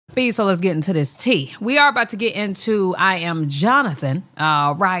So let's get into this tea. We are about to get into I Am Jonathan.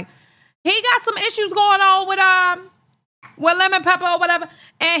 All right. He got some issues going on with Lemon Pepper or whatever,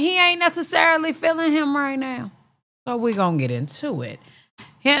 and he ain't necessarily feeling him right now. So we're going to get into it.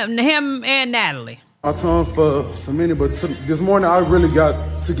 Him and Natalie. My tongue for so many, but this morning I really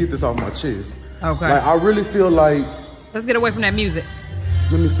got to get this off my chest. Okay. Like, I really feel like... Let's get away from that music.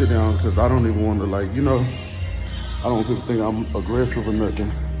 Let me sit down, because I don't even want to, like, you know, I don't want people to think I'm aggressive or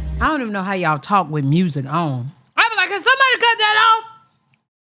nothing. I don't even know how y'all talk with music on. I be like, can somebody cut that off?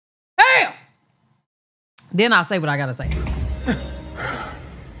 Hell! Then I'll say what I gotta say.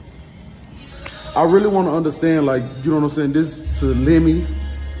 I really want to understand, like, you know what I'm saying, this to Lemmy,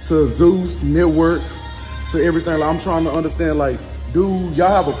 to Zeus, Network, to everything. Like, I'm trying to understand, like, do y'all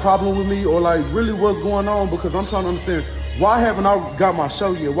have a problem with me, or like really what's going on? Because I'm trying to understand, why haven't I got my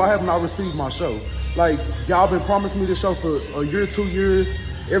show yet? Why haven't I received my show? Like, y'all been promising me the show for a year, 2 years.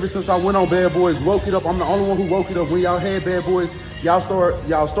 Ever since I went on Bad Boys, woke it up. I'm the only one who woke it up. When y'all had Bad Boys, y'all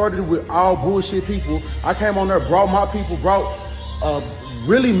started with all bullshit people. I came on there, brought my people, brought a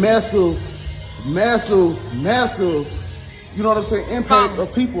really massive, you know what I'm saying, impact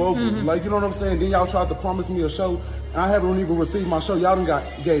of people over. Like, you know what I'm saying? Then y'all tried to promise me a show, and I haven't even received my show. Y'all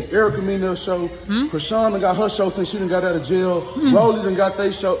done gave Erica me their show. Chrisean done got her show since she done got out of jail. Rosie done got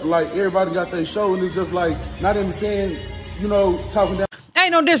their show. Like, everybody got their show, and it's just like, not even saying, you know, talking down.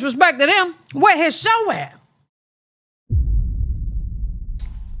 Ain't no disrespect to them. Where his show at?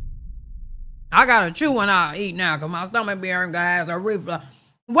 I gotta chew when I eat now, because my stomach be hurting, guys. A reflux.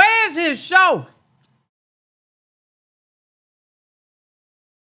 Where's his show?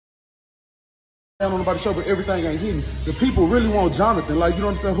 On nobody's show, but everything ain't hitting. The people really want Jonathan. Like, you know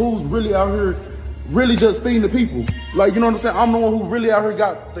what I'm saying? Who's really out here really just feeding the people? Like, you know what I'm saying? I'm the one who really out here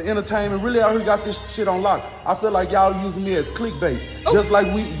got the entertainment, really out here got this shit on lock. I feel like y'all using me as clickbait. Just like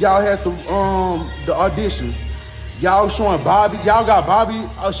y'all had the auditions. Y'all showing Bobby, y'all got Bobby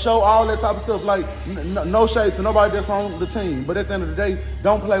a show, all that type of stuff. Like, no shade to nobody that's on the team. But at the end of the day,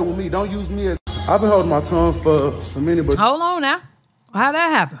 don't play with me. Don't use me as... I've been holding my tongue for so many, but... Hold on now. How'd that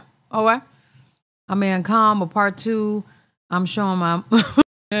happen? All right. I'm in Calm, part 2. I'm showing my...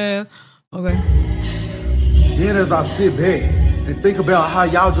 Yeah. Okay. Then as I sit back and think about how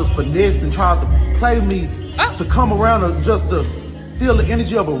y'all just finessed and tried to play me to come around and just to feel the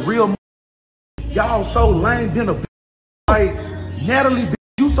energy of a real... Y'all so lame, been a... Like, Natalie,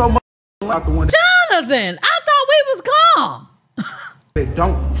 you so much out the window. Jonathan, I thought we was calm.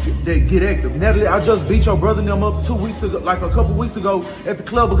 Don't get active. Natalie, I just beat your brother and them up 2 weeks ago, like a couple weeks ago at the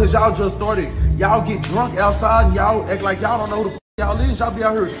club, because y'all just started. Y'all get drunk outside and y'all act like y'all don't know who the y'all is. Y'all be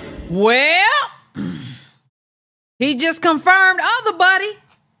out here. Well, he just confirmed other buddy.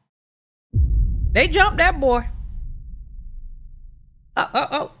 They jumped that boy.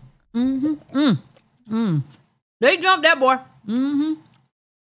 They jumped that boy.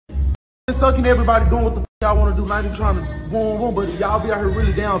 Sucking everybody doing what the y'all want to do, not even trying to boom, but y'all be out here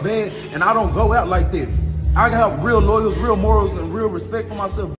really down bad, and I don't go out like this. I have real loyals, real morals, and real respect for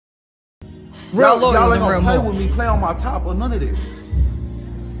myself. Real loyals y'all and ain't gonna real play morals. with me, play on my top or none of this.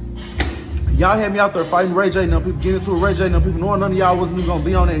 Y'all had me out there fighting Ray J and them people, getting into a Ray J and them people, knowing none of y'all wasn't even gonna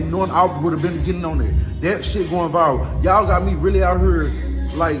be on there, and knowing I would have been getting on there. That shit going viral. Y'all got me really out here,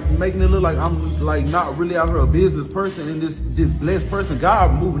 like, making it look like I'm, like, not really out here a business person and this blessed person.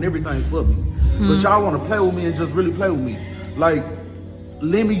 God moving everything for me. But y'all want to play with me and just really play with me. Like,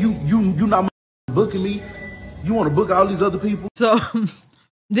 Lemmy, you not booking me. You want to book all these other people. So,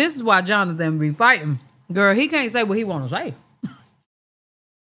 this is why Jonathan be fighting. Girl, he can't say what he want to say.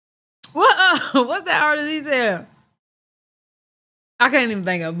 What's that artist he said? I can't even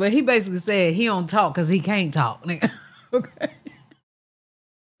think of it, but he basically said he don't talk because he can't talk. Okay.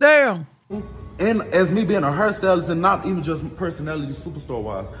 Damn. And as me being a hairstylist, and not even just personality superstar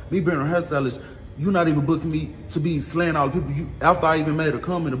wise, me being a hairstylist, you not even booking me to be slaying all the people. After I even made a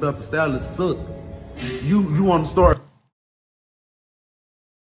comment about the stylist suck, you want to start.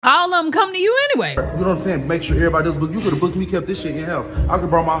 All of them come to you anyway. You know what I'm saying? Make sure everybody does book. You could have booked me, kept this shit in house. I could have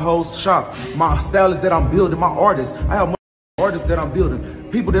brought my whole shop, my stylist that I'm building, my artists. I have artists that I'm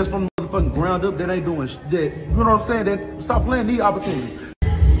building, people that's from the motherfucking ground up that ain't doing that. You know what I'm saying? That stop playing these opportunities.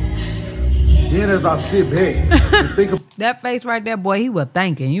 Then as I sit back and think of that face right there, boy, he was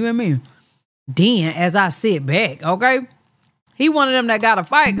thinking. You know what I mean? Then as I sit back, okay? He one of them that got to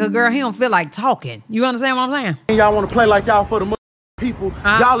fight, because, girl, he don't feel like talking. You understand what I'm saying? y'all want to play like y'all for the people.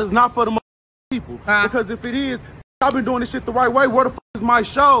 Y'all is not for the people. Because if it is, I've been doing this shit the right way. Where the fuck is my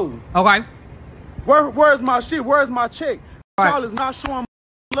show? Okay. Where's my shit? Where's my check? All Y'all right. is not showing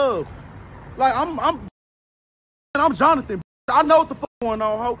love. Like, I'm Jonathan. I know what the fuck going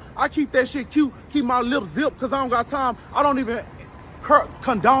on, ho. I keep that shit cute, keep my lips zipped, because I don't got time. I don't even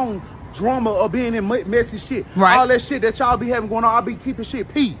condone drama or being in messy shit. Right. All that shit that y'all be having going on, I be keeping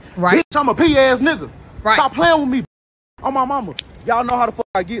shit P. Right. Bitch, I'm a P-ass nigga. Right. Stop playing with me, on my mama. Y'all know how the fuck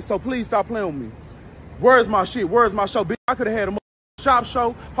I get, so please stop playing with me. Where's my shit? Where's my show? Bitch, I could have had a shop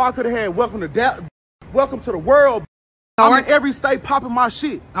show. Or I could have had Welcome to the World. I'm in every state popping my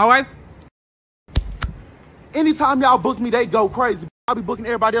shit. All right. Anytime y'all book me, they go crazy. I be booking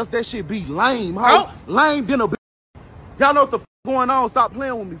everybody else. That shit be lame, ho. Oh. Lame than a bitch. Y'all know what the fuck going on. Stop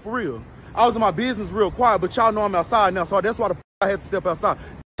playing with me, for real. I was in my business real quiet, but y'all know I'm outside now, so that's why the fuck I had to step outside.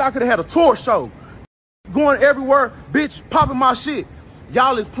 I could have had a tour show. Going everywhere, bitch, popping my shit.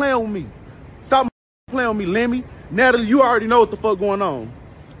 Y'all is playing with me. Stop playing with me, Lemmy. Natalie, you already know what the fuck going on.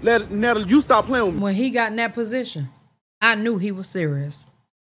 Natalie, you stop playing with me. When he got in that position, I knew he was serious.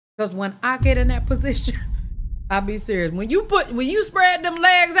 Because when I get in that position, I be serious. When you spread them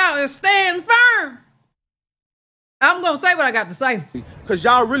legs out and stand firm, I'm gonna say what I got to say. Cause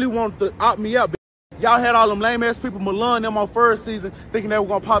y'all really want to opt me out. Y'all had all them lame ass people Milan them on first season thinking they were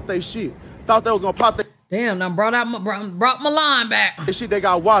gonna pop their shit. Thought they was gonna pop their damn, done brought Milan back. That shit they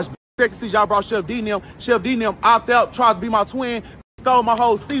got washed. Second season y'all brought Chef D and them. Chef D and them opt out, tried to be my twin, stole my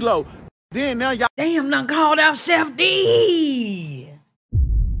whole stilo. Then now y'all done called out Chef D.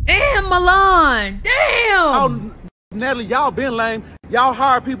 Damn, Milan. Damn. Natalie, y'all been lame. Y'all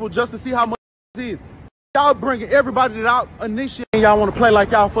hire people just to see how much it is. Y'all bringing everybody that out initiate. Y'all want to play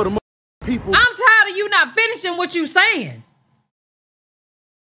like y'all for the people. I'm tired of you not finishing what you saying.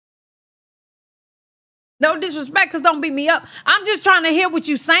 No disrespect, because don't beat me up. I'm just trying to hear what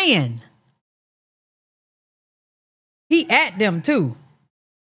you saying. He at them too.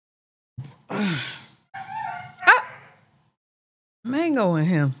 Mango and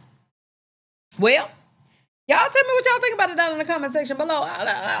him. Well, y'all tell me what y'all think about it down in the comment section below.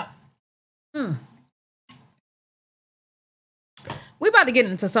 We about to get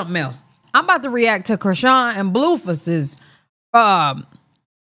into something else. I'm about to react to Chrisean and Blueface's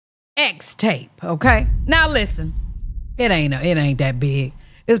X tape. Okay, now listen, it ain't that big.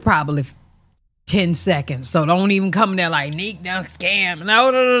 It's probably 10 seconds, so don't even come there like Neek done scam.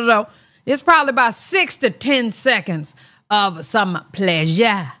 No. It's probably about 6 to 10 seconds of some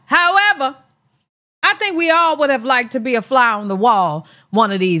pleasure. However, I think we all would have liked to be a fly on the wall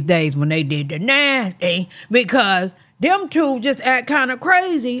one of these days when they did the nasty, because them two just act kind of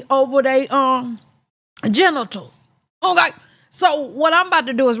crazy over their genitals. Okay, so what I'm about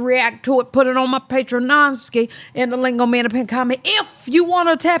to do is react to it, put it on my Patreon and the link gonna be in the pinned comment. If you want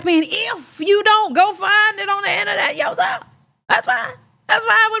to tap in, if you don't, go find it on the internet yourself. That's fine. That's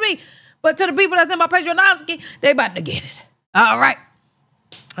fine with me. But to the people that's in my Patreon, they about to get it. All right.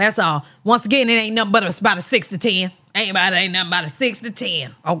 That's all. Once again, it ain't nothing but it's about a 6 to 10. Ain't nothing about a 6 to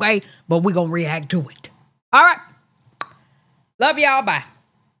 10. Okay? But we gonna react to it. All right. Love y'all. Bye.